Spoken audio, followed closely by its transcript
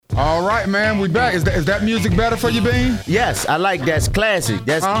All right, man, we back. Is that music better for you, Bean? Yes, I like that's classic.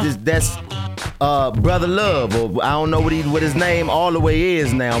 That's Brother Love, or I don't know what his name all the way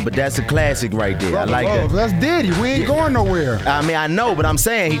is now, but that's a classic right there. Brother I like Love. that. That's Diddy. We ain't going nowhere. I mean, I know, but I'm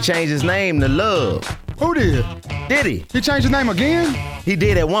saying he changed his name to Love. Who did? Diddy. He changed his name again? He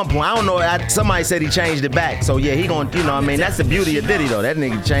did at one point. I don't know. Somebody said he changed it back. So yeah, he gonna, that's the beauty of Diddy though. That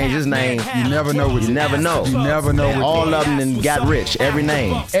nigga changed his name. You never know what you never know. You never know. All of them then got rich. Every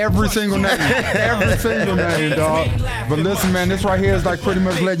name. Every single name. Every single name, dog. But listen, man, this right here is like pretty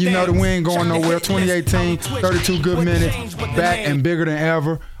much letting you know that we ain't going nowhere. 2018, 32 good minutes, back and bigger than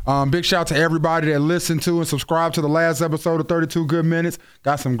ever. Big shout out to everybody that listened to and subscribed to the last episode of 32 Good Minutes.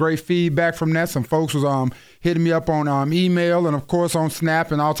 Got some great feedback from that. Some folks was hitting me up on email and, of course, on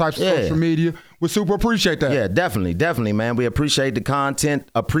Snap and all types of social media. We super appreciate that. Yeah, definitely, man. We appreciate the content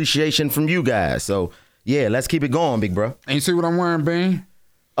appreciation from you guys. So, yeah, let's keep it going, big bro. And you see what I'm wearing, Bean?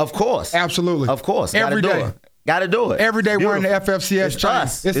 Of course. Absolutely. Of course. Every day. Gotta do it. Every day wearing the FFCS It's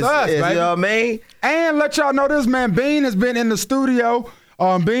us. It's us, baby. You know what I mean? And let y'all know this, man. Bean has been in the studio.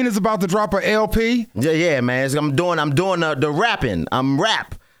 Bean is about to drop an LP. Yeah, man. I'm doing the rapping. I'm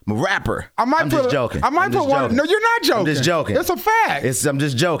a rapper. I'm just joking. I might put one. No, you're not joking. I'm just joking. It's a fact. I'm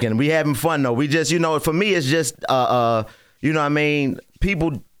just joking. We having fun though. We just, for me, it's just, you know what I mean?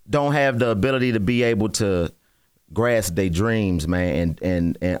 People don't have the ability to be able to grasp their dreams, man,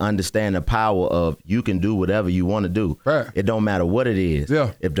 and understand the power of you can do whatever you want to do. Right. It don't matter what it is.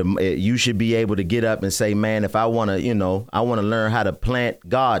 Yeah. You should be able to get up and say, man, if I want to, I want to learn how to plant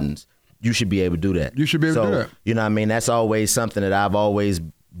gardens, you should be able to do that. You should be able to do that. You know what I mean? That's always something that I've always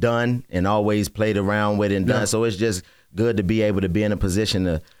done and always played around with and done. So it's just good to be able to be in a position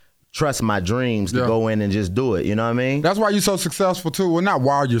to trust my dreams to go in and just do it. You know what I mean? That's why you're so successful too. Well, not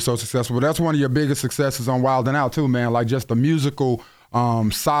why you're so successful, but that's one of your biggest successes on Wild 'N Out too, man. Like just the musical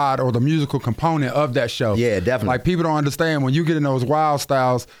side or the musical component of that show. Yeah, definitely. Like people don't understand when you get in those wild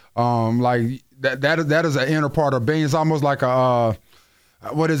styles. Like that is an inner part of being. It's almost like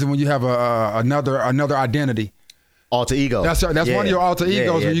what is it when you have another identity. Alter ego. That's one of your alter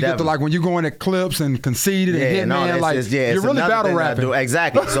egos when you get to like when you go in at Clips and Conceited and Hitman, like you're really battle rapping.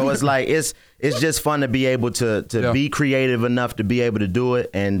 Exactly. So it's like it's just fun to be able to be creative enough to be able to do it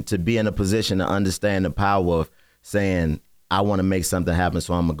and to be in a position to understand the power of saying I want to make something happen,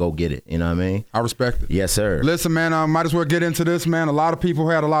 so I'm gonna go get it. You know what I mean? I respect it. Yes, sir. Listen, man, might as well get into this, man. A lot of people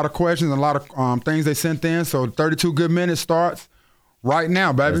had a lot of questions and a lot of things they sent in. So 32 Good Minutes starts right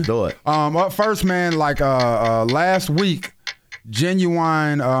now, baby. Let's do it. Up first, man, like last week,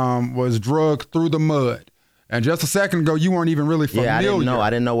 Genuine was drugged through the mud. And just a second ago, you weren't even really familiar. Yeah, I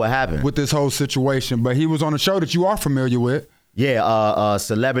didn't know what happened with this whole situation. But he was on a show that you are familiar with. Yeah,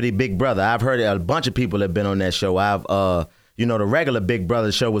 Celebrity Big Brother. I've heard a bunch of people have been on that show. The regular Big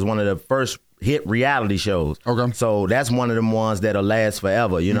Brother show was one of the first hit reality shows. Okay. So that's one of them ones that'll last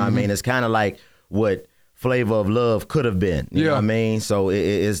forever. You know what I mean? It's kind of like what Flavor of Love could have been. You know what I mean? So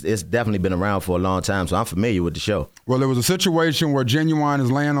it's definitely been around for a long time. So I'm familiar with the show. Well, there was a situation where Genuine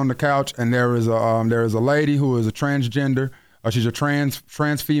is laying on the couch, and there is a lady who is a transgender. She's a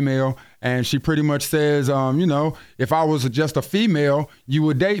trans female, and she pretty much says, if I was just a female, you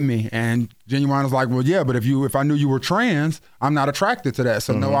would date me. And Genuine is like, well, yeah, but if I knew you were trans, I'm not attracted to that,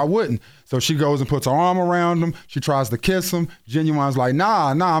 so no, I wouldn't. So she goes and puts her arm around him. She tries to kiss him. Genuine's like, nah,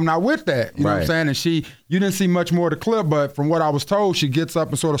 I'm not with that. You know what I'm saying? And you didn't see much more of the clip, but from what I was told, she gets up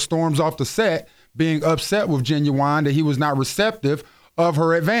and sort of storms off the set, being upset with Genuine that he was not receptive of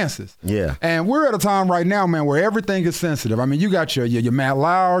her advances. Yeah. And we're at a time right now, man, where everything is sensitive. I mean, you got your Matt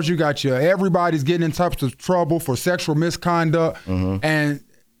Lauers, you got everybody's getting in types of trouble for sexual misconduct. And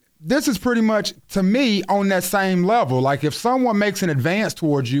this is pretty much, to me, on that same level. Like if someone makes an advance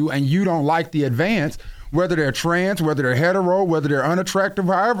towards you and you don't like the advance, whether they're trans, whether they're hetero, whether they're unattractive,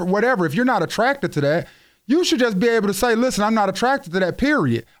 however, whatever, if you're not attracted to that, you should just be able to say, listen, I'm not attracted to that,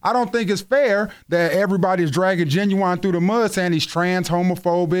 period. I don't think it's fair that everybody is dragging Genuine through the mud saying he's trans,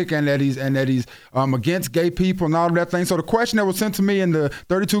 homophobic, and that he's against gay people and all of that thing. So the question that was sent to me in the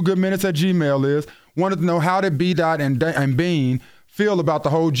 32 Good Minutes at Gmail is, wanted to know how did B-Dot and Bean feel about the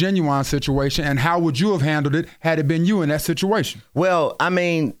whole Genuine situation, and how would you have handled it had it been you in that situation? Well, I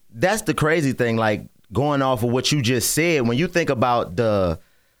mean, that's the crazy thing, like going off of what you just said, when you think about the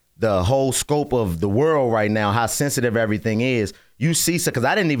whole scope of the world right now, how sensitive everything is, you see, because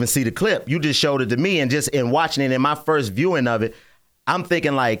I didn't even see the clip. You just showed it to me, and just in watching it in my first viewing of it, I'm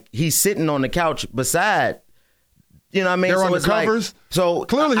thinking like he's sitting on the couch beside, you know what I mean? They're so on the it's covers. Like, so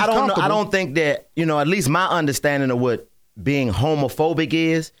clearly I don't think that, at least my understanding of what being homophobic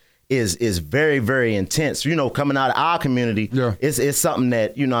is is very, very intense. You know, coming out of our community, it's something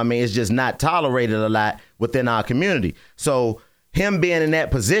that, you know what I mean, it's just not tolerated a lot within our community. So him being in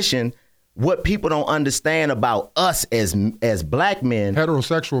that position, what people don't understand about us as black men.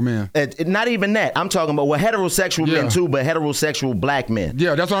 Heterosexual men. Not even that. I'm talking about, well, heterosexual men too, but heterosexual black men.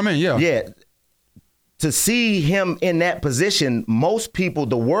 Yeah, that's what I mean, yeah. Yeah. To see him in that position, most people,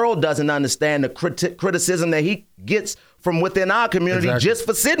 the world doesn't understand the criticism that he gets from within our community just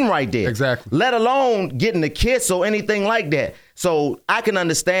for sitting right there. Exactly. Let alone getting a kiss or anything like that. So I can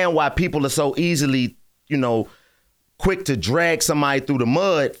understand why people are so easily, you know, quick to drag somebody through the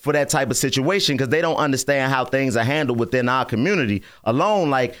mud for that type of situation because they don't understand how things are handled within our community alone.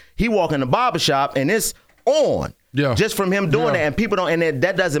 Like, he walk in the barbershop and it's on. Yeah. Just from him doing that. And people don't, and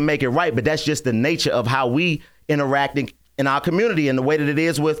that doesn't make it right, but that's just the nature of how we interact in our community and the way that it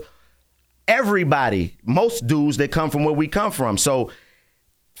is with everybody, most dudes that come from where we come from. So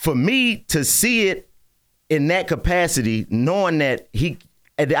for me to see it in that capacity, knowing that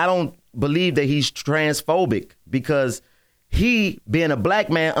I don't believe that he's transphobic because he, being a black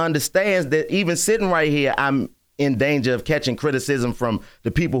man, understands that even sitting right here, I'm in danger of catching criticism from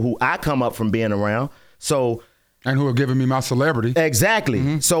the people who I come up from being around. So, and who are giving me my celebrity. Exactly.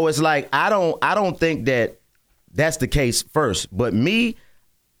 Mm-hmm. So it's like, I don't think that that's the case first. But me,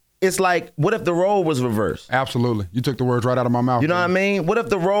 it's like, what if the role was reversed? Absolutely. You took the words right out of my mouth. You know what I mean? What if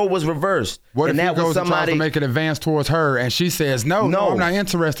the role was reversed? What if he goes and tries to make an advance towards her and she says, no, I'm not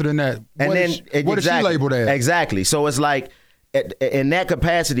interested in that. What is she labeled as? Exactly. So it's like, in that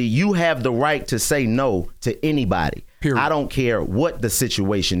capacity, you have the right to say no to anybody. Period. I don't care what the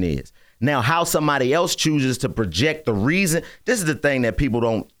situation is. Now, how somebody else chooses to project the reason, this is the thing that people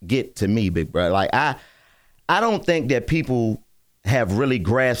don't get to me, big brother. Like, I don't think that people have really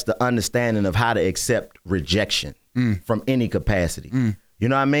grasped the understanding of how to accept rejection from any capacity. You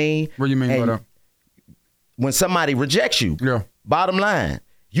know what I mean? What do you mean by that? When somebody rejects you, bottom line,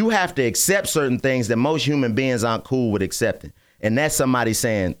 you have to accept certain things that most human beings aren't cool with accepting. And that's somebody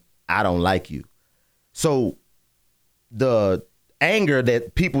saying, I don't like you. So the anger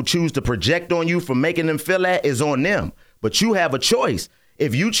that people choose to project on you for making them feel that is on them. But you have a choice.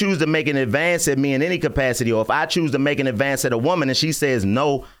 If you choose to make an advance at me in any capacity, or if I choose to make an advance at a woman and she says,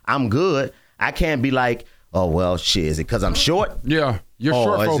 no, I'm good, I can't be like, oh, well, shit, is it because I'm short? Yeah, you're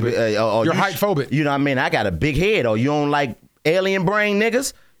short phobic. You're height phobic. You know what I mean? I got a big head, or you don't like alien brain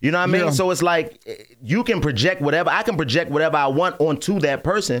niggas? You know what I mean? Yeah. So it's like, you can project whatever. I can project whatever I want onto that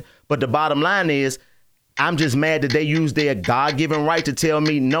person. But the bottom line is, I'm just mad that they used their God-given right to tell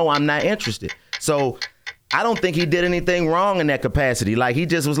me, no, I'm not interested. So I don't think he did anything wrong in that capacity. Like, he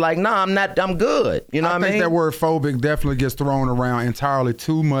just was like, no, I'm not, I'm good. You know what I mean? I think that word phobic definitely gets thrown around entirely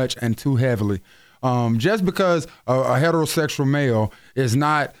too much and too heavily. Just because a heterosexual male is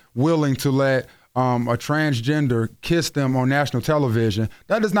not willing to let a transgender kiss them on national television,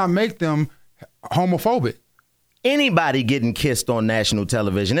 that does not make them homophobic. Anybody getting kissed on national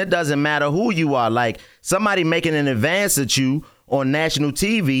television, it doesn't matter who you are. Like, somebody making an advance at you on national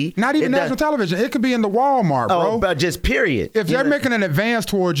TV. Not even national television. It could be in the Walmart, bro. Oh, but just period. If they're making an advance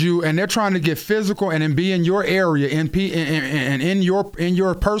towards you and they're trying to get physical and then be in your area and in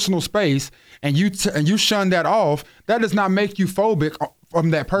your personal space, and you shun that off, that does not make you phobic from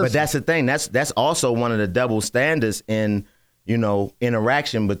that person. But that's the thing. That's also one of the double standards in, you know,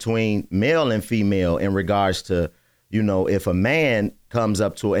 interaction between male and female in regards to, you know, if a man comes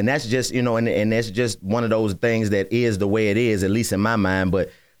up to, and that's just, you know, and that's just one of those things that is the way it is, at least in my mind.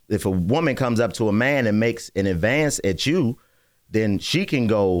 But if a woman comes up to a man and makes an advance at you, then she can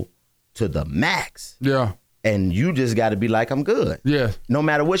go to the max. Yeah. And you just got to be like, I'm good. Yeah. No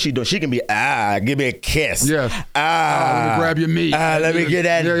matter what she does, she can be, give me a kiss. Yeah. Let me grab your meat. Let me get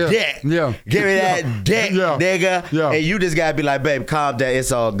that dick. Yeah. Give me that dick, nigga. Yeah. And you just got to be like, babe, calm down.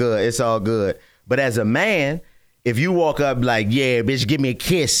 It's all good. It's all good. But as a man, if you walk up like, yeah, bitch, give me a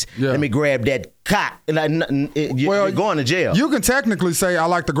kiss. Yeah. Let me grab that cock. You're going to jail. You can technically say, I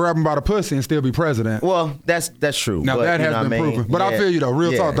like to grab him by the pussy and still be president. Well, that's true. Now, that has been proven. But I feel you, though.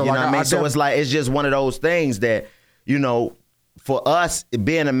 Real talk, though. You know what I mean? So it's like, it's just one of those things that, you know, for us,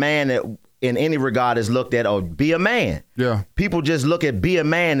 being a man that in any regard is looked at, or be a man. Yeah. People just look at be a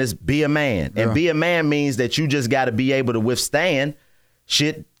man as be a man. And be a man means that you just got to be able to withstand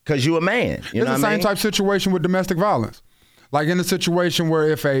shit because you a man. It's the same type situation with domestic violence. Like in a situation where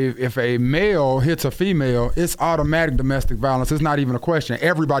if a male hits a female, it's automatic domestic violence. It's not even a question.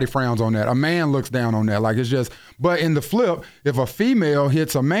 Everybody frowns on that. A man looks down on that. Like, it's just, but in the flip, if a female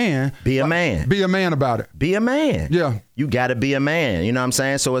hits a man, be a man. Be a man about it. Be a man. Yeah. You got to be a man. You know what I'm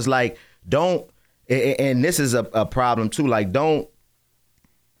saying? So it's like, don't, and this is a problem too, like, don't,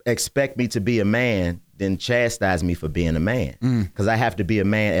 expect me to be a man, then chastise me for being a man. Because I have to be a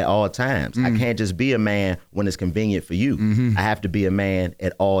man at all times. I can't just be a man when it's convenient for you. I have to be a man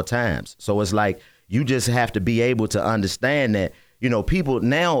at all times. So it's like you just have to be able to understand that, people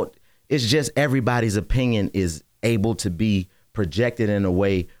now, it's just everybody's opinion is able to be projected in a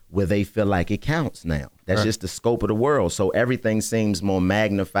way where they feel like it counts now. That's just the scope of the world. So everything seems more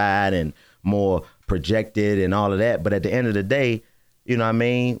magnified and more projected and all of that. But at the end of the day, you know what I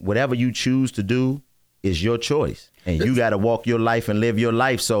mean? Whatever you choose to do is your choice. And you got to walk your life and live your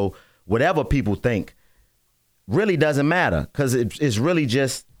life. So whatever people think really doesn't matter, because it's really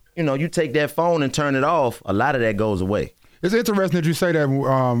just, you take that phone and turn it off, a lot of that goes away. It's interesting that you say that,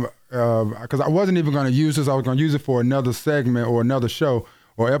 because I wasn't even going to use this. I was going to use it for another segment or another show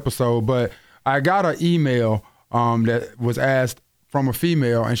or episode. But I got an email that was asked from a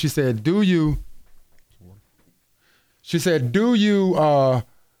female, and she said, do you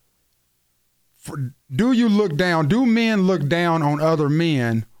look down, do men look down on other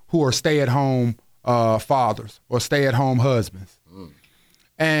men who are stay-at-home fathers or stay-at-home husbands?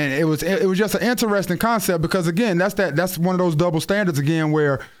 And it was just an interesting concept, because again, that's one of those double standards again,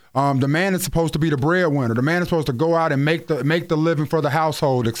 where the man is supposed to be the breadwinner. The man is supposed to go out and make the living for the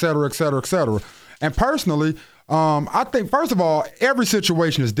household, et cetera, et cetera, et cetera. And personally, I think, first of all, every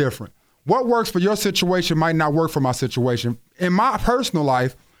situation is different. What works for your situation might not work for my situation. In my personal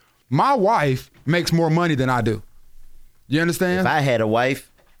life, my wife makes more money than I do. You understand? If I had a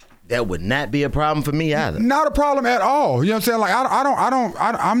wife, that would not be a problem for me either. Not a problem at all. You know what I'm saying? Like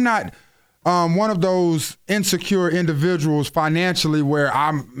I'm not one of those insecure individuals financially where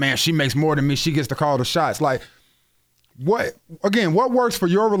she makes more than me, she gets to call the shots. Like, what works for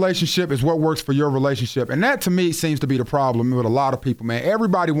your relationship is what works for your relationship. And that to me seems to be the problem with a lot of people, man.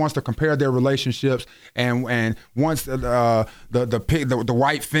 Everybody wants to compare their relationships and wants the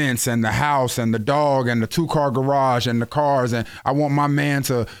white fence and the house and the dog and the 2-car garage and the cars, and I want my man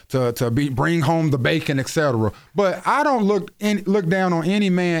to bring home the bacon, etc. But I don't look down on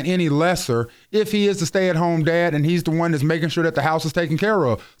any man any lesser if he is the stay-at-home dad and he's the one that's making sure that the house is taken care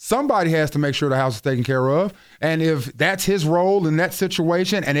of. Somebody has to make sure the house is taken care of. And if that's his role in that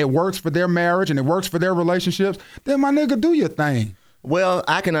situation and it works for their marriage and it works for their relationships, then my nigga, do your thing. Well,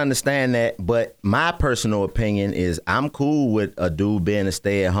 I can understand that, but my personal opinion is I'm cool with a dude being a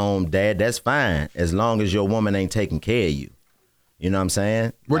stay-at-home dad. That's fine, as long as your woman ain't taking care of you. You know what I'm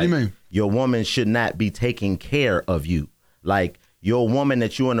saying? What do you mean? Your woman should not be taking care of you. Like, your woman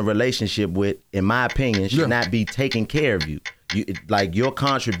that you're in a relationship with, in my opinion, should not be taking care of you. Like, your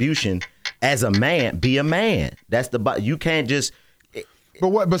contribution as a man, be a man. That's you can't just.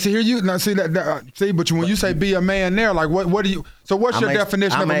 But see here but when you say be a man there, like what do you? So what's your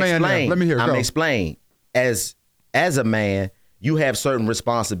definition of a man there? Let me hear. I'm explain. As a man, you have certain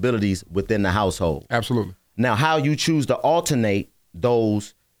responsibilities within the household. Absolutely. Now, how you choose to alternate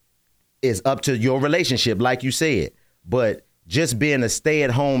those is up to your relationship, like you said. But just being a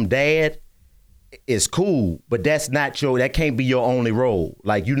stay-at-home dad is cool, but that can't be your only role.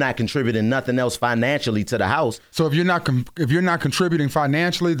 Like, you're not contributing nothing else financially to the house. So if you're not contributing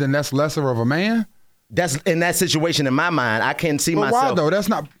financially, then that's lesser of a man? That's in that situation in my mind. I can't see myself. Why though? That's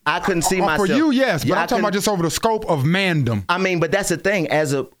not. I couldn't see myself. For you, yes, but I'm talking about just over the scope of mandom. I mean, but that's the thing.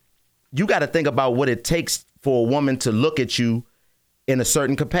 You got to think about what it takes for a woman to look at you in a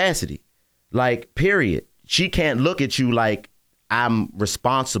certain capacity. Like, period. She can't look at you like, I'm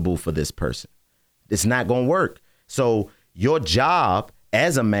responsible for this person. It's not going to work. So your job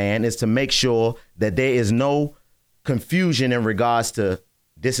as a man is to make sure that there is no confusion in regards to,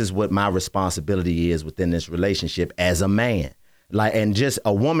 this is what my responsibility is within this relationship as a man. Like, and just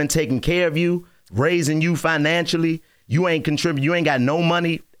a woman taking care of you, raising you financially, you ain't contributing, you ain't got no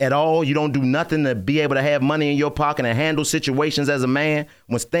money at all. You don't do nothing to be able to have money in your pocket and handle situations as a man.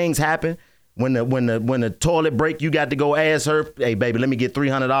 When things happen, when the toilet break, you got to go ask her, hey baby, let me get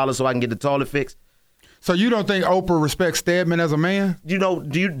 $300 so I can get the toilet fixed. So you don't think Oprah respects Stedman as a man? Do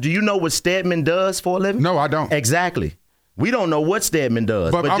you know what Stedman does for a living? No, I don't. Exactly. We don't know what Stedman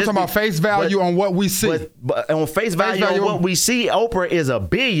does. But I'm talking about face value on what we see. But on face value on what we see, Oprah is a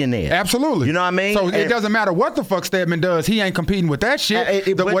billionaire. Absolutely. You know what I mean? So it doesn't matter what the fuck Stedman does. He ain't competing with that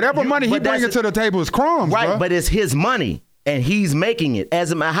shit. Whatever money he brings to the table is crumbs, right? Bro. But it's his money, and he's making it.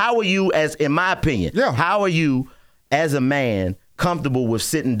 How are you, in my opinion, how are you as a man comfortable with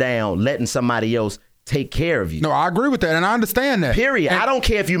sitting down, letting somebody else take care of you? No, I agree with that, and I understand that. Period. I don't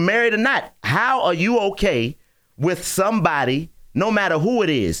care if you're married or not. How are you okay with somebody, no matter who it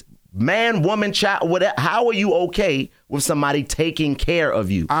is, man, woman, child, whatever. How are you okay with somebody taking care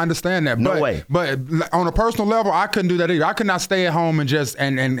of you? I understand that. No way. But on a personal level, I couldn't do that either. I could not stay at home and just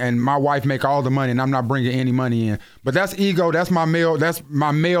and my wife make all the money and I'm not bringing any money in. But that's ego. That's my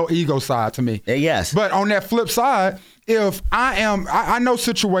male ego side to me. Yes. But on that flip side, if I know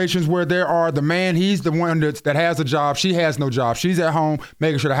situations where there are the man, he's the one that has a job, she has no job. She's at home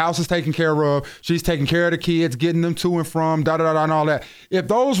making sure the house is taken care of. She's taking care of the kids, getting them to and from, and all that. If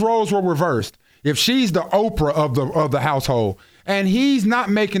those roles were reversed, if she's the Oprah of the household and he's not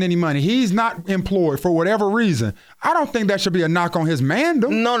making any money, he's not employed for whatever reason, I don't think that should be a knock on his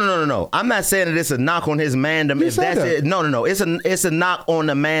mandom. No. I'm not saying that it's a knock on his mandom. If that's it. No. It's a knock on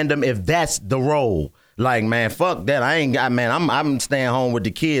the mandom if that's the role. Like, man, fuck that. I'm staying home with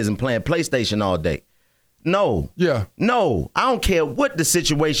the kids and playing PlayStation all day. No. Yeah. No. I don't care what the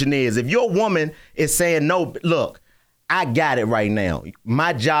situation is. If your woman is saying, no, look, I got it right now.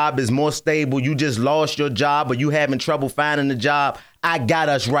 My job is more stable. You just lost your job or you having trouble finding a job. I got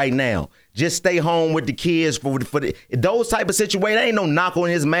us right now. Just stay home with the kids for those type of situations. Ain't no knock on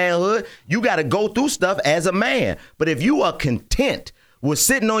his manhood. You got to go through stuff as a man. But if you are content with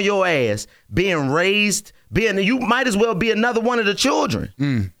sitting on your ass, being raised, you might as well be another one of the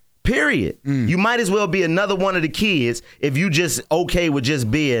children. Period. You might as well be another one of the kids if you just okay with just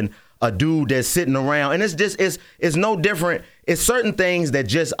being a dude that's sitting around. And it's no different. It's certain things that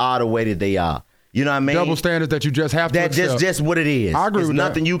just are the way that they are. You know what I mean? Double standards that you just have to accept. That's just what it is. I agree with that. There's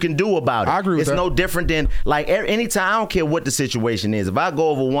nothing you can do about it. I agree with that. It's no different than, like, anytime, I don't care what the situation is. If I go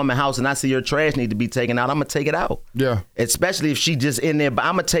over a woman's house and I see her trash need to be taken out, I'm going to take it out. Yeah. Especially if she just in there, but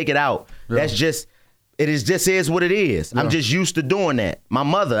I'm going to take it out. Yeah. That's just, it is what it is. Yeah. I'm just used to doing that. My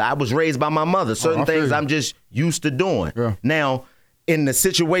mother, I was raised by my mother. Certain things I'm just used to doing. Yeah. Now, in the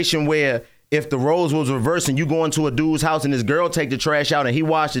situation where if the roles was reversed and you go into a dude's house and this girl take the trash out and he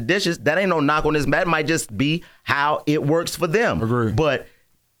wash the dishes, that ain't no knock on this. That might just be how it works for them. Agreed. But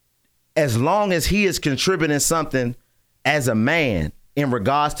as long as he is contributing something as a man in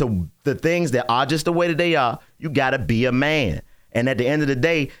regards to the things that are just the way that they are, you got to be a man. And at the end of the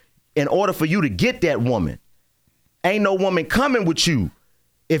day, in order for you to get that woman, ain't no woman coming with you.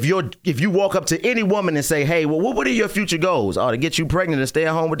 If you walk up to any woman and say, hey, well, what are your future goals? Oh, to get you pregnant and stay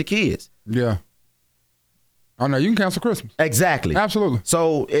at home with the kids. Yeah. Oh, no, you can cancel Christmas. Exactly. Absolutely.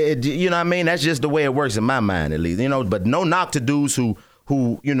 So, you know what I mean? That's just the way it works in my mind, at least. You know, but no knock to dudes who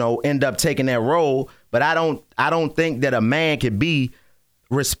you know, end up taking that role. But I don't think that a man could be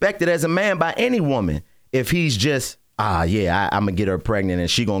respected as a man by any woman if he's just, I'm going to get her pregnant and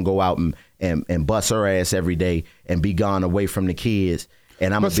she going to go out and bust her ass every day and be gone away from the kids.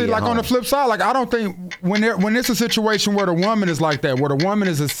 But see, like on the flip side, like I don't think when it's a situation where the woman is like that, where the woman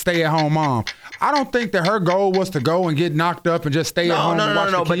is a stay-at-home mom, I don't think that her goal was to go and get knocked up and just stay at home and watch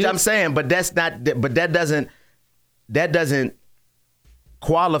the kids. But I'm saying, but that's not. But that doesn't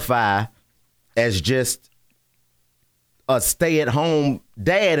qualify as just a stay-at-home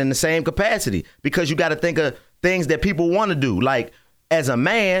dad in the same capacity, because you got to think of things that people want to do. Like, as a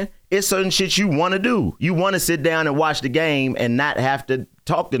man, it's certain shit you want to do. You want to sit down and watch the game and not have to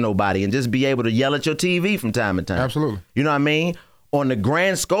talk to nobody and just be able to yell at your TV from time to time. Absolutely. You know what I mean? On the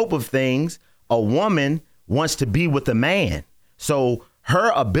grand scope of things, a woman wants to be with a man. So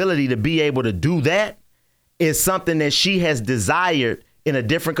her ability to be able to do that is something that she has desired in a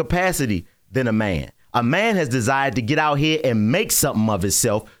different capacity than a man. A man has desired to get out here and make something of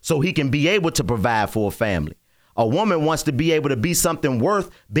himself so he can be able to provide for a family. A woman wants to be able to be something worth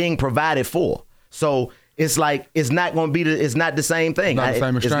being provided for. So it's like, it's not going to be, it's not the same thing.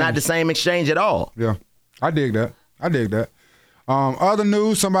 It's not the same exchange at all. Yeah, I dig that. Other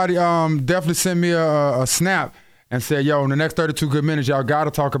news, somebody definitely sent me a snap and said, yo, in the next 32 good minutes, y'all got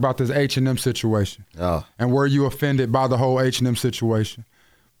to talk about this H&M situation. Oh. And were you offended by the whole H&M situation?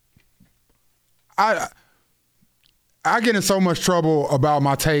 I get in so much trouble about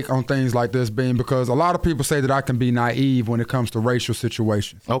my take on things like this, Bean, because a lot of people say that I can be naive when it comes to racial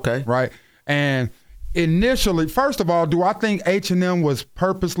situations. Okay. Right? And initially, first of all, do I think H&M was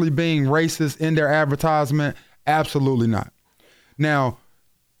purposely being racist in their advertisement? Absolutely not. Now,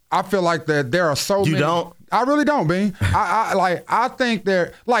 I feel like that there are so many. You don't? I really don't, Bean. I think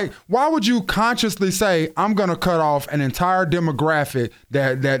why would you consciously say, I'm going to cut off an entire demographic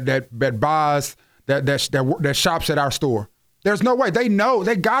that buys that shops at our store? There's no way. They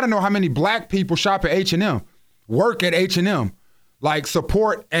got to know how many black people shop at H&M, work at H&M, like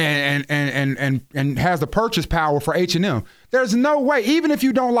support and has the purchase power for H&M. There's no way. Even if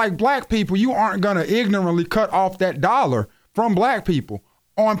you don't like black people, you aren't going to ignorantly cut off that dollar from black people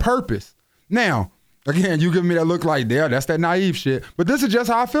on purpose. Now, Again, you give me that look like, yeah, that's that naive shit. But this is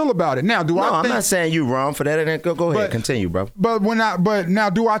just how I feel about it. Now, I'm not saying you wrong for that. And go ahead, continue, bro. But now,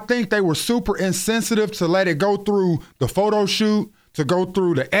 do I think they were super insensitive to let it go through the photo shoot, to go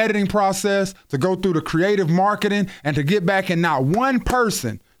through the editing process, to go through the creative marketing, and to get back and not one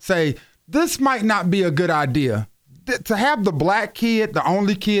person say, this might not be a good idea? To have the black kid, the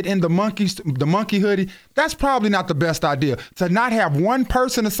only kid in the monkey hoodie, that's probably not the best idea. To not have one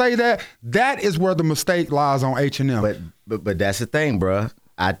person to say that is where the mistake lies on H&M. But that's the thing, bro.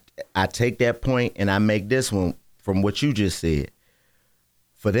 I take that point and I make this one from what you just said.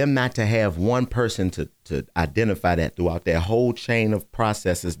 For them not to have one person to identify that throughout that whole chain of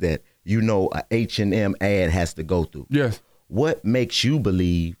processes that a H&M ad has to go through. Yes. What makes you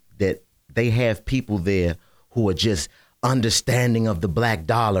believe that they have people there who are just understanding of the black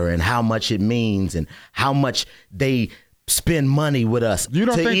dollar and how much it means and how much they spend money with us? You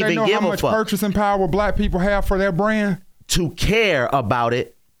don't think they know how much purchasing power black people have for their brand? To care about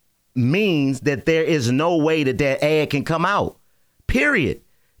it means that there is no way that ad can come out. Period.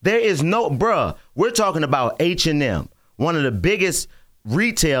 There is no, bruh, we're talking about H&M, one of the biggest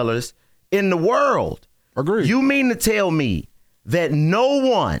retailers in the world. Agreed. You mean to tell me that no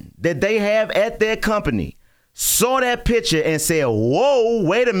one that they have at their company saw that picture and said, whoa,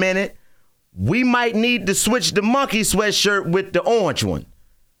 wait a minute, we might need to switch the monkey sweatshirt with the orange one?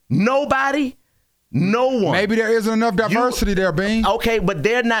 Nobody? No one. Maybe there isn't enough diversity there, Bean. Okay, but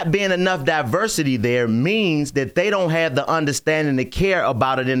there not being enough diversity there means that they don't have the understanding to care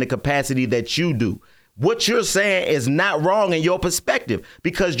about it in the capacity that you do. What you're saying is not wrong in your perspective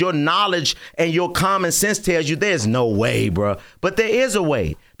because your knowledge and your common sense tells you there's no way, bro. But there is a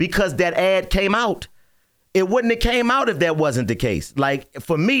way because that ad came out. It wouldn't have came out if that wasn't the case. Like,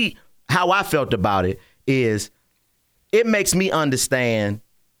 for me, how I felt about it is it makes me understand,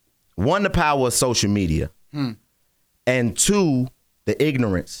 one, the power of social media, and two, the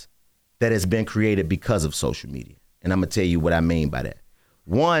ignorance that has been created because of social media. And I'm going to tell you what I mean by that.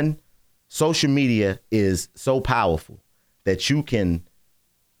 One, social media is so powerful that you can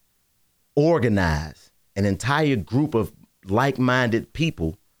organize an entire group of like-minded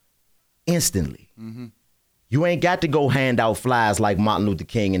people instantly. Mm-hmm. You ain't got to go hand out flyers like Martin Luther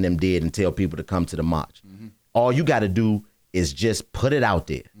King and them did and tell people to come to the march. Mm-hmm. All you got to do is just put it out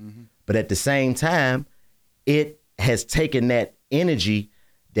there. Mm-hmm. But at the same time, it has taken that energy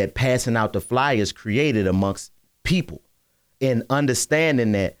that passing out the flyers created amongst people and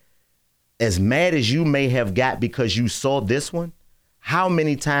understanding that as mad as you may have got because you saw this one, how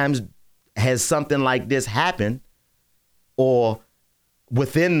many times has something like this happened or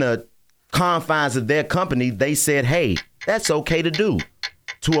within the confines of their company, they said, hey, that's okay to do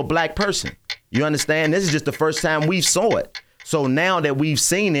to a black person. You understand? This is just the first time we saw it. So now that we've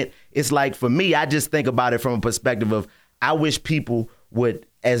seen it, it's like, for me, I just think about it from a perspective of, I wish people would,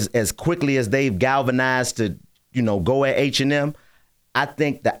 as quickly as they've galvanized to, go at H&M, I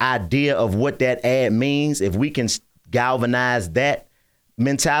think the idea of what that ad means, if we can galvanize that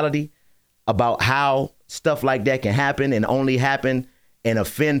mentality about how stuff like that can happen and only happen and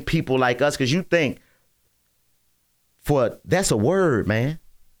offend people like us, because you think, that's a word, man.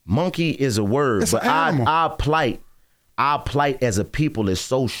 Monkey is a word, it's but our plight as a people is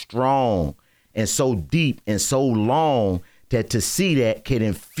so strong and so deep and so long that to see that can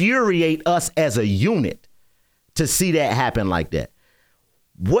infuriate us as a unit, to see that happen like that.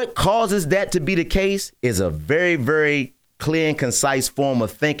 What causes that to be the case is a very, very clear and concise form of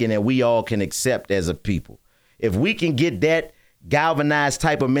thinking that we all can accept as a people. If we can get that galvanized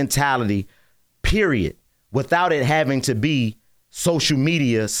type of mentality, period, without it having to be social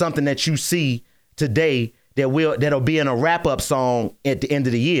media, something that you see today that'll be in a wrap-up song at the end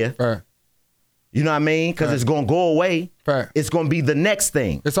of the year. Right. You know what I mean? Because it's going to go away. Right. It's going to be the next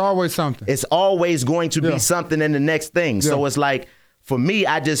thing. It's always something. It's always going to be something in the next thing. Yeah. So it's like, for me,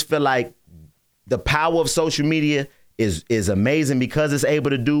 I just feel like the power of social media is amazing because it's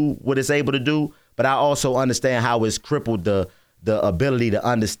able to do what it's able to do. But I also understand how it's crippled the ability to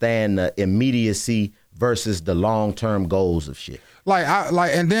understand the immediacy versus the long-term goals of shit.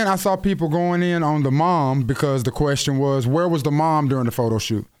 And then I saw people going in on the mom because the question was, where was the mom during the photo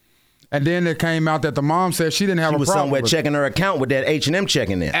shoot? And then it came out that the mom said she didn't have a problem. She was somewhere checking her account with that H&M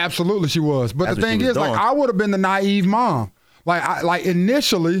checking there. Absolutely, she was. But the thing is, I would have been the naive mom.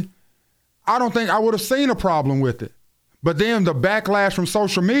 Initially, I don't think I would have seen a problem with it. But then the backlash from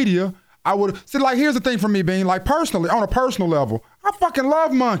social media, I would see. Here's the thing for me, Bean. Personally, on a personal level, I fucking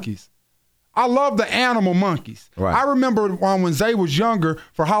love monkeys. I love the animal monkeys. Right. I remember when Zay was younger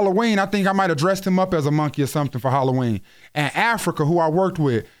for Halloween, I think I might have dressed him up as a monkey or something for Halloween. And Africa, who I worked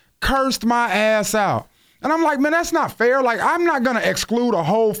with, cursed my ass out. And I'm like, man, that's not fair. Like, I'm not going to exclude a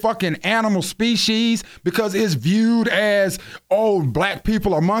whole fucking animal species because it's viewed as, oh, black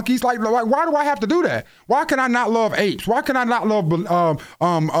people are monkeys. Like, why do I have to do that? Why can I not love apes? Why can I not love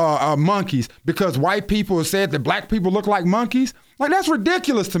monkeys? Because white people have said that black people look like monkeys? Like, that's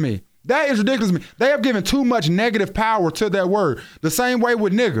ridiculous to me. That is ridiculous to me. They have given too much negative power to that word. The same way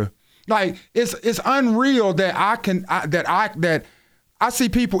with nigga. Like, it's unreal that I see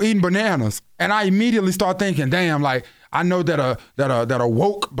people eating bananas, and I immediately start thinking, damn, like, I know that a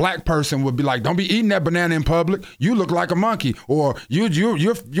woke black person would be like, don't be eating that banana in public. You look like a monkey, or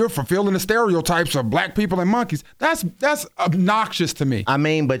you're fulfilling the stereotypes of black people and monkeys. That's obnoxious to me. I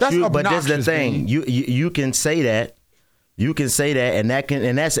mean, but this is the thing. You can say that. You can say that, and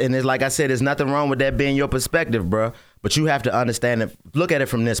it's like I said, there's nothing wrong with that being your perspective, bro. But you have to understand it. Look at it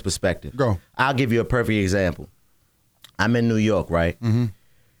from this perspective. Go. I'll give you a perfect example. I'm in New York, right? Mm-hmm.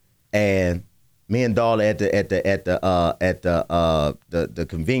 And me and Dollar at the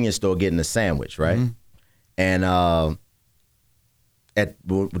convenience store getting a sandwich, right? Mm-hmm. And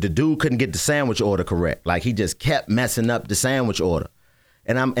the dude couldn't get the sandwich order correct. Like, he just kept messing up the sandwich order.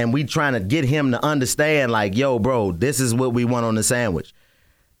 And we trying to get him to understand, like, yo, bro, this is what we want on the sandwich.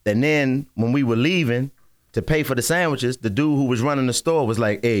 And then when we were leaving to pay for the sandwiches, the dude who was running the store was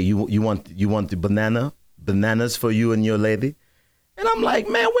like, hey, you want the bananas for you and your lady? And I'm like,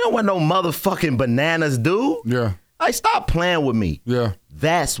 man, we don't want no motherfucking bananas, dude. Yeah. Like, stop playing with me. Yeah.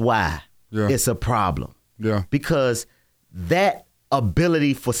 That's why it's a problem. Yeah. Because that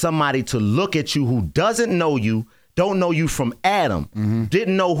ability for somebody to look at you who doesn't know you, don't know you from Adam,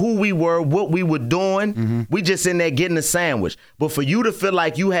 didn't know who we were, what we were doing. We just in there getting a sandwich. But for you to feel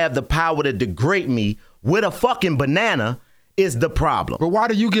like you have the power to degrade me with a fucking banana is the problem. But why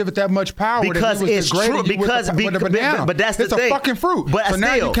do you give it that much power? Because it's true. Because with the banana. But that's the thing. It's a fucking fruit. But so still,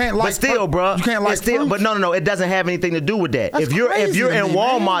 now you can't like. But still, bro. You can't like. Still, but no. It doesn't have anything to do with that. That's if you're in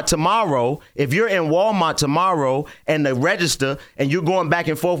Walmart tomorrow, and the register, and you're going back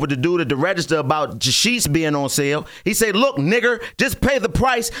and forth with the dude at the register about sheets being on sale, he say, "Look, nigger, just pay the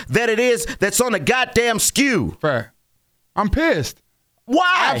price that it is that's on the goddamn SKU." Fair. I'm pissed.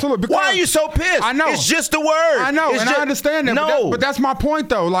 Why? Absolutely. Why are you so pissed? I know. It's just a word. I know, I understand that. No. But that's my point,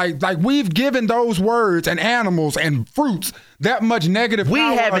 though. Like we've given those words and animals and that much negative power. We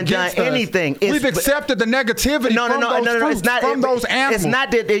haven't done against us. anything. We've accepted the negativity from those animals. It's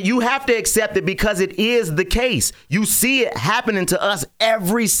not that you have to accept it because it is the case. You see it happening to us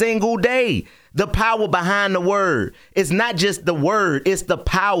every single day. The power behind the word. It's not just the word, it's the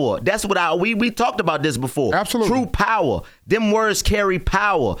power. That's what we talked about this before. Absolutely. True power. Them words carry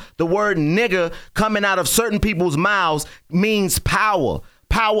power. The word nigger coming out of certain people's mouths means power.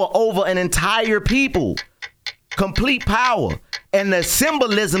 Power over an entire people. Complete power. And the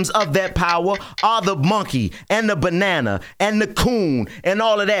symbolisms of that power are the monkey and the banana and the coon and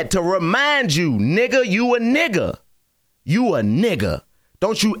all of that to remind you, nigga, you a nigga. You a nigga.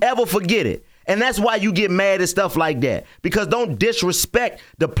 Don't you ever forget it. And that's why you get mad at stuff like that. Because don't disrespect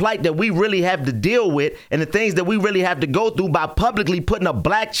the plight that we really have to deal with and the things that we really have to go through by publicly putting a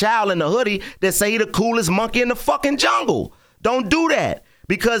black child in a hoodie that say he the coolest monkey in the fucking jungle. Don't do that.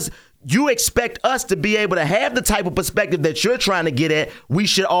 Because you expect us to be able to have the type of perspective that you're trying to get at, we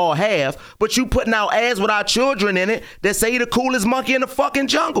should all have, but you putting our ass with our children in it that say he the coolest monkey in the fucking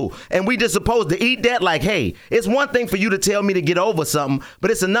jungle. And we just supposed to eat that like, hey, it's one thing for you to tell me to get over something,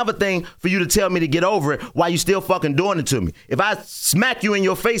 but it's another thing for you to tell me to get over it while you still fucking doing it to me. If I smack you in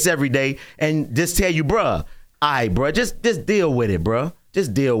your face every day and just tell you, bruh, all right, bruh, just deal with it, bruh.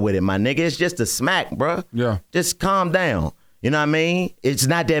 Just deal with it, my nigga. It's just a smack, bruh. Yeah. Just calm down. You know what I mean? It's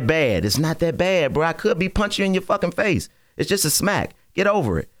not that bad. It's not that bad, bro. I could be punching you in your fucking face. It's just a smack. Get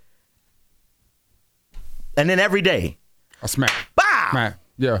over it. And then every day. A smack. Bah! Smack.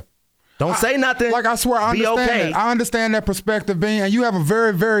 Yeah. Don't say nothing. Like, I swear, I understand that. I understand that perspective, Bean, and you have a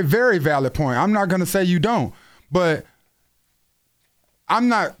very, very, very valid point. I'm not going to say you don't. But I'm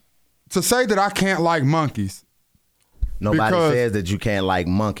not, to say that I can't like monkeys. Nobody says that you can't like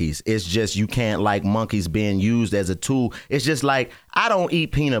monkeys. It's just you can't like monkeys being used as a tool. It's just like, I don't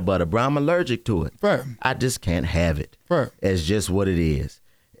eat peanut butter, bro. I'm allergic to it. Right. I just can't have it. Right. It's just what it is.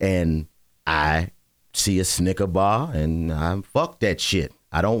 And I see a Snicker bar and I fuck that shit.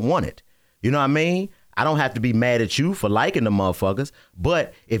 I don't want it. You know what I mean? I don't have to be mad at you for liking the motherfuckers.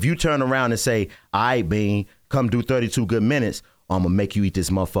 But if you turn around and say, all right, Bean, come do 32 good minutes, or I'm going to make you eat this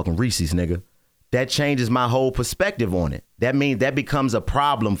motherfucking Reese's, nigga. That changes my whole perspective on it. That means that becomes a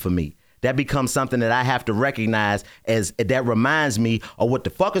problem for me. That becomes something that I have to recognize as that reminds me of what the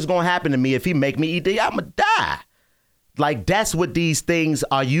fuck is going to happen to me if he make me eat the, I'm going to die. Like, that's what these things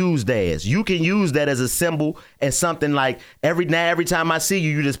are used as. You can use that as a symbol and something like every time I see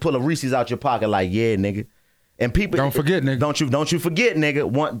you, you just pull a Reese's out your pocket like, yeah, nigga. And people Don't forget, nigga. Don't you forget,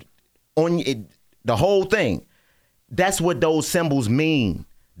 nigga. The whole thing. That's what those symbols mean.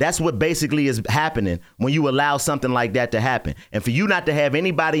 That's what basically is happening when you allow something like that to happen. And for you not to have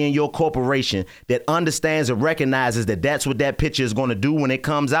anybody in your corporation that understands or recognizes that that's what that picture is going to do when it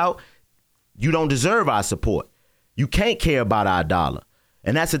comes out, you don't deserve our support. You can't care about our dollar.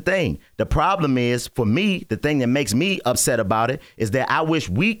 And that's the thing. The problem is, for me, the thing that makes me upset about it is that I wish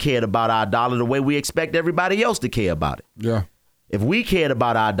we cared about our dollar the way we expect everybody else to care about it. Yeah. If we cared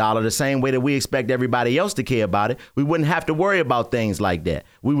about our dollar the same way that we expect everybody else to care about it, we wouldn't have to worry about things like that.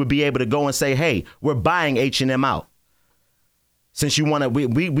 We would be able to go and say, hey, we're buying H&M out. Since you want to,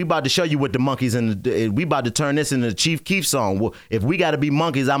 we about to show you what the monkeys we about to turn this into the Chief Keef song. Well, if we got to be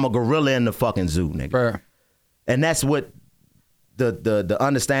monkeys, I'm a gorilla in the fucking zoo, nigga. Right. And that's what the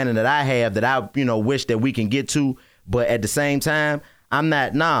understanding that I have that I, wish that we can get to. But at the same time, I'm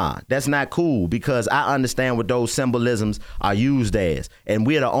not, that's not cool, because I understand what those symbolisms are used as. And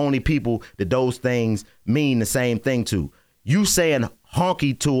we're the only people that those things mean the same thing to. You saying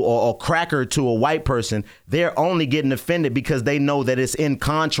honky to or cracker to a white person, they're only getting offended because they know that it's in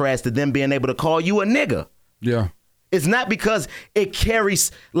contrast to them being able to call you a nigga. Yeah. It's not because it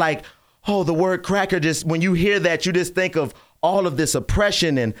carries like, oh, the word cracker, just when you hear that, you just think of all of this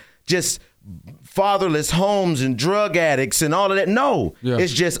oppression and just fatherless homes and drug addicts and all of that. No,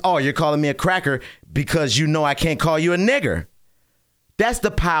 It's just, oh, you're calling me a cracker because you know I can't call you a nigger. That's the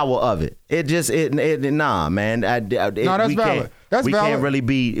power of it. Nah, man. That's valid. That's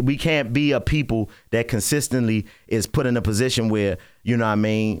valid. We can't be a people that consistently is put in a position where,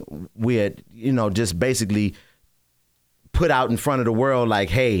 we're, just basically put out in front of the world like,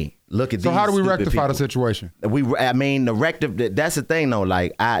 hey, look at these. So how do we rectify people. the situation? That's the thing though.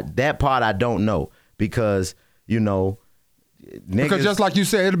 Like that part I don't know because, niggas, because just like you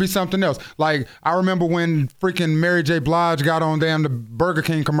said, it'll be something else. Like I remember when freaking Mary J. Blige got on the Burger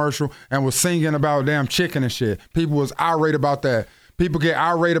King commercial and was singing about damn chicken and shit. People was irate about that. People get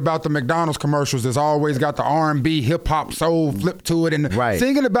irate about the McDonald's commercials that's always got the R&B, hip hop, soul flip to it, and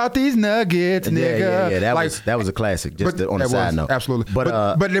singing about these nuggets, nigga. Yeah. That was a classic. Just on the side note, absolutely.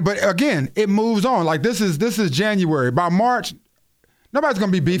 But again, it moves on. Like this is January. By March, nobody's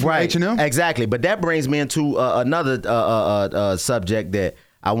gonna be beefing with H&M. Exactly. But that brings me into another subject that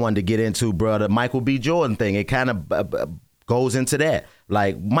I wanted to get into, bro. The Michael B. Jordan thing. It kind of goes into that.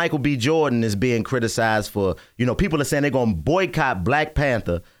 Like Michael B. Jordan is being criticized for, people are saying they're going to boycott Black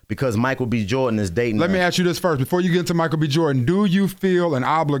Panther because Michael B. Jordan is dating. Let me ask you this first. Before you get into Michael B. Jordan, do you feel an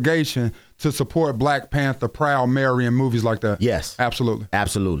obligation to support Black Panther, Proud Mary, and movies like that? Yes. Absolutely.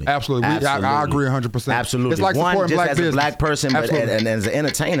 Absolutely. Absolutely. I agree 100%. Absolutely. It's like One, supporting just black as business. a black person, but and as an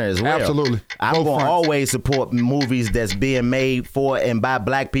entertainer as well. Absolutely. I'm going to always support movies that's being made for and by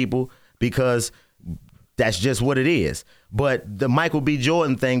black people because that's just what it is. But the Michael B.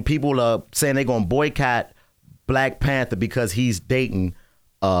 Jordan thing, people are saying they're going to boycott Black Panther because he's dating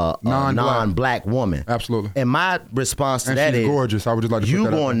a non-black woman. Absolutely. And my response to that she's is, gorgeous. I would just like to put that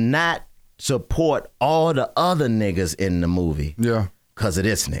out there. You going to not support all the other niggas in the movie because of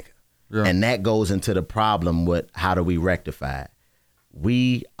this nigga. Yeah. And that goes into the problem with how do we rectify it.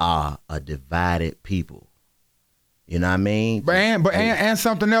 We are a divided people. You know what I mean? And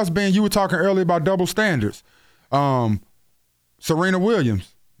something else, Ben, you were talking earlier about double standards. Serena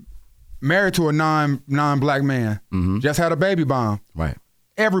Williams, married to a non-black man, just had a baby bomb. Right.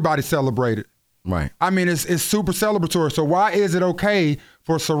 Everybody celebrated. Right. I mean, it's super celebratory. So why is it okay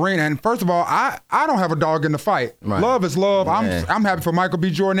for Serena? And first of all, I don't have a dog in the fight. Right. Love is love. Yeah. I'm happy for Michael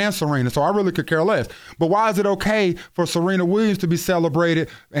B. Jordan and Serena, so I really could care less. But why is it okay for Serena Williams to be celebrated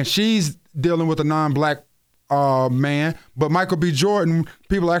and she's dealing with a non-black man, but Michael B. Jordan,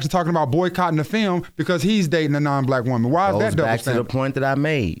 people are actually talking about boycotting the film because he's dating a non-black woman. Why is that double back standard? To the point that I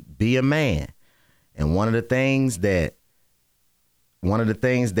made. Be a man. And one of the things that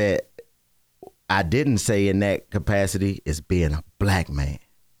I didn't say in that capacity is being a black man.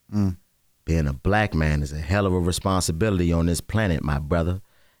 Being a black man is a hell of a responsibility on this planet, my brother.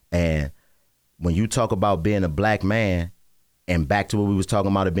 And when you talk about being a black man, and back to what we was talking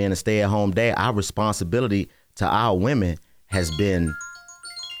about it being a stay-at-home dad, our responsibility to our women has been,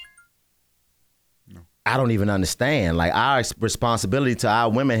 I don't even understand. Like our responsibility to our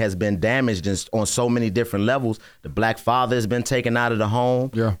women has been damaged on so many different levels. The black father has been taken out of the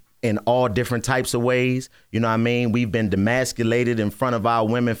home in all different types of ways. You know what I mean? We've been demasculated in front of our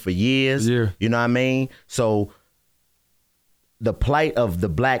women for years. Yeah. You know what I mean? So the plight of the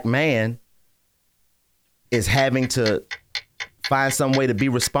black man is having to find some way to be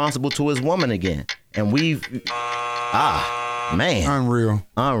responsible to his woman again. And man.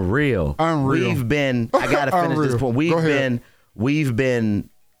 Unreal. We've been, I got to finish this point. We've been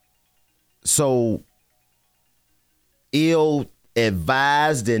so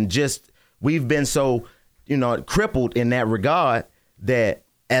ill-advised and just, we've been so, crippled in that regard that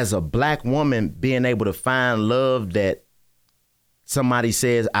as a black woman being able to find love that somebody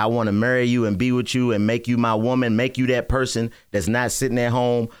says, I want to marry you and be with you and make you my woman, make you that person that's not sitting at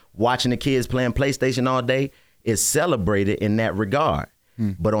home watching the kids playing PlayStation all day, is celebrated in that regard.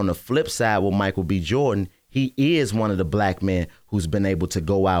 But on the flip side with Michael B. Jordan, he is one of the black men who's been able to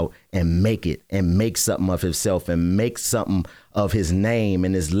go out and make it and make something of himself and make something of his name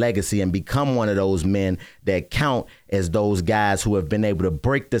and his legacy and become one of those men that count as those guys who have been able to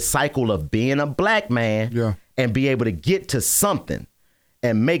break the cycle of being a black man and be able to get to something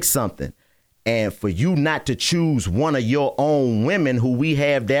and make something. And for you not to choose one of your own women who we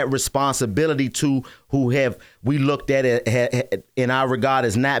have that responsibility to, who we looked at it in our regard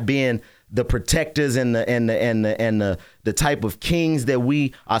as not being the protectors and the type of kings that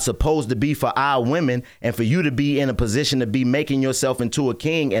we are supposed to be for our women, and for you to be in a position to be making yourself into a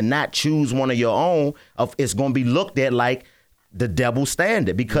king and not choose one of your own, it's going to be looked at like the double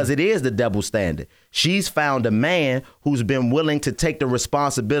standard, because it is the double standard. She's found a man who's been willing to take the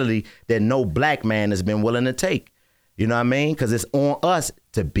responsibility that no black man has been willing to take. You know what I mean? Because it's on us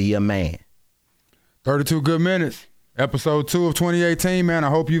to be a man. 32 good minutes. Episode 2 of 2018, man. I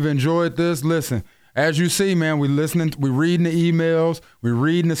hope you've enjoyed this. Listen, as you see, man, we're reading the emails, we're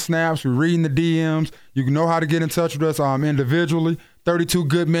reading the snaps, we're reading the DMs. You know how to get in touch with us individually.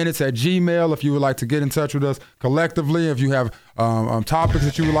 32goodminutes@gmail.com if you would like to get in touch with us collectively. If you have topics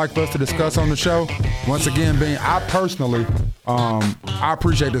that you would like for us to discuss on the show. Once again, I personally, I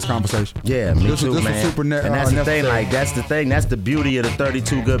appreciate this conversation. Yeah, me too, man. Was super and that's the thing, that's the thing. That's the beauty of the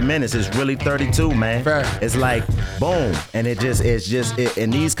 32 good minutes. It's really 32, man. Fact. It's like, boom. And it's just in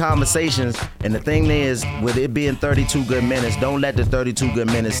these conversations, and the thing is, with it being 32 good minutes, don't let the 32 good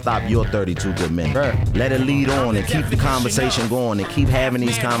minutes stop your 32 good minutes. Fact. Let it lead on and keep the conversation going and keep having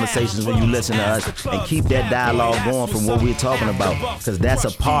these conversations when you listen to us and keep that dialogue going from what we're talking about, because that's a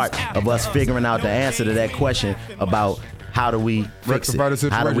part of us figuring out the answer to that question about how do we fix it?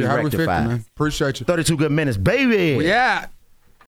 How do we rectify it, man? Appreciate you. 32 good minutes, baby. We out.